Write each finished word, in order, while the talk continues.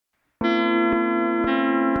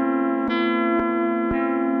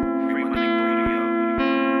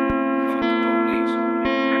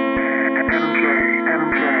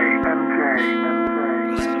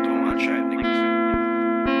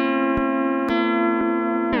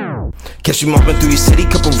Catch you mobbing through your city,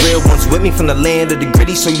 couple real ones with me from the land of the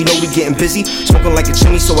gritty, so you know we getting busy. Smoking like a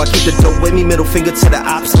chimney, so I keep the dope with me. Middle finger to the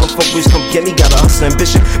ops, some fuckboys come get me. Got a hustle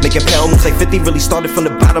ambition, making pound moves like 50. Really started from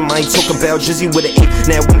the bottom, I ain't talking about Drizzy with an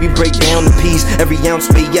 8. Now when we break down the P's, every ounce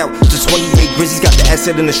pay out to 28 Grizzies. Got the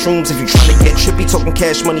asset in the shrooms, if you tryna get trippy. Talking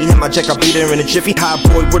cash money, hit my jack, I'll be there in a jiffy. High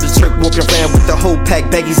boy with a Turk, walking around with the whole pack,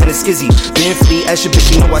 baggies in a skizzy. Been fleet, ask your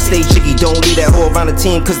bitch, you know I stay jiggy. Don't leave that whole around the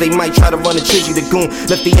team, cause they might try to run a chizzy. The goon,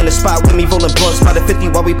 LeFty in the spot with me, rolling blunts by the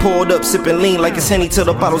 50 while we poured up, sipping lean like it's Henny till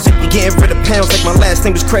the bottle's empty. Getting rid of pounds like my last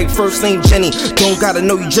name was Craig, first name Jenny. Don't gotta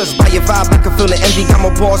know you just by your vibe, I can feel the envy. Got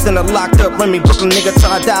more balls than a locked up Remy, Brooklyn nigga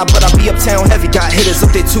till I die, but I be uptown heavy. Got hitters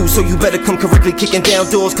up there too, so you better come correctly, kicking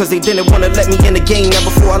down doors, cause they didn't wanna let me in the game. Now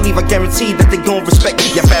before I leave, I guarantee that they gon' respect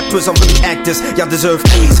me. Y'all rappers are really actors, y'all deserve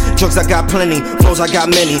Emmys. Drugs I got plenty, flows I got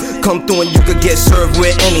many. Come through and you could get served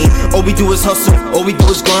with any. All we do is hustle, all we do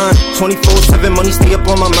is grind. 24/7 money stay up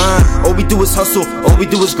on my mind. All we do is hustle, all we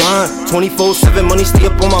do is grind. 24/7 money stay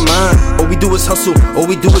up on my mind. All we do is hustle, all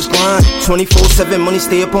we do is grind. 24/7 money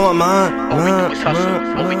stay up on my mind. All we do is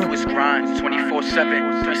hustle, all we do is grind.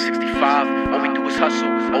 24/7, 365. All we do is hustle,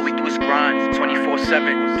 all we do is grind.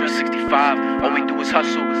 24/7, 365. All we do is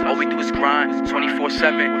hustle, all we do is grind.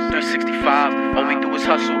 24/7, 365. All we do is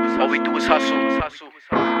hustle, all we do is hustle.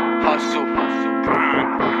 Hustle, grind,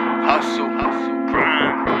 hustle,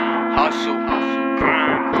 grind, hustle,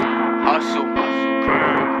 grind, hustle, grind,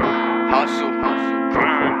 hustle,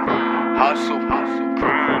 grind, hustle,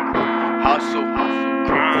 grind, hustle,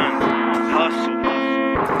 grind, hustle.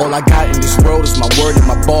 All I got in this world is my word and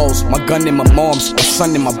my balls, my gun and my moms, my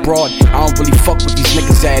son and my broad. I don't really fuck with these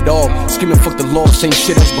niggas at all. Screaming fuck the law, same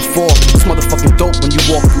shit as before. It's motherfucking dope when you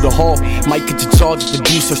walk through the hall. Might get your charge if the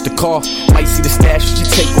D search the car. Might see the stash if you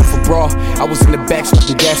take off a bra. I was in the back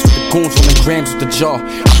smoking gas with the goons, rolling grams with the jaw.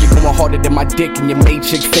 I be going harder than my dick and your maid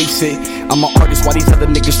chick, face it. I'm an artist while these other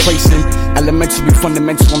niggas tracing. Elementary,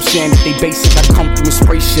 fundamental, I'm saying that they basic. I come through and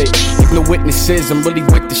spray shit. Give no witnesses, I'm really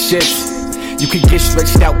with the shits. You could get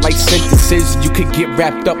stretched out like sentences. You could get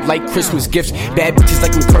wrapped up like Christmas gifts. Bad bitches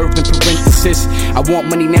like I'm curved in parenthesis. I want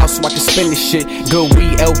money now so I can spend this shit. Good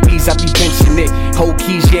weed, LBs, I be benching it. Whole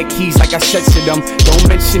keys, yeah, keys like I said to them. Don't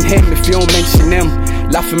mention him if you don't mention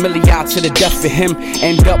them. La Familia to the death for him.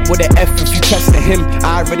 End up with an F if you testing him.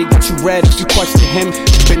 I already got you read if you question him.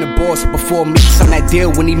 Been a boss before me, signed that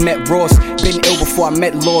deal when he met Ross. Been ill before I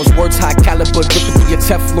met Laws. Words high caliber, dripping through your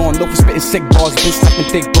Teflon. No for spitting sick bars, been slapping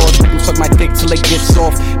thick bars. Make him suck my dick till it gets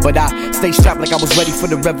off. But I stay strapped like I was ready for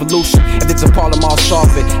the revolution. If it's a problem, I'll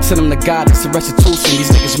solve it. Send them to God, it's a restitution.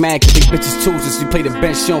 These niggas mad cause they bitches choosers. You play the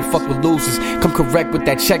bench, you don't fuck with losers. Come correct with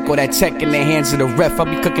that check or that tech in the hands of the ref. I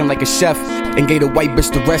be cooking like a chef and gave a white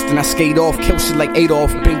bitch the rest. And I skate off, kill shit like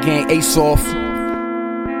Adolf. Been getting ace off.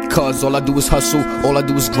 Cause all I do is hustle, all I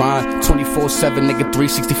do is grind. 24/7, nigga,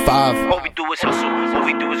 365. All we do is hustle, all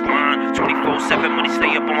we do is grind. 24/7, money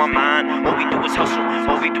stay up on my mind. All we do is hustle,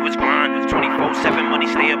 all we do is grind. 24/7, money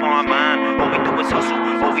stay up on my mind. All we do is hustle,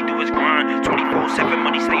 all we do is grind. 24/7,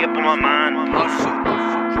 money stay up on my mind. Hustle.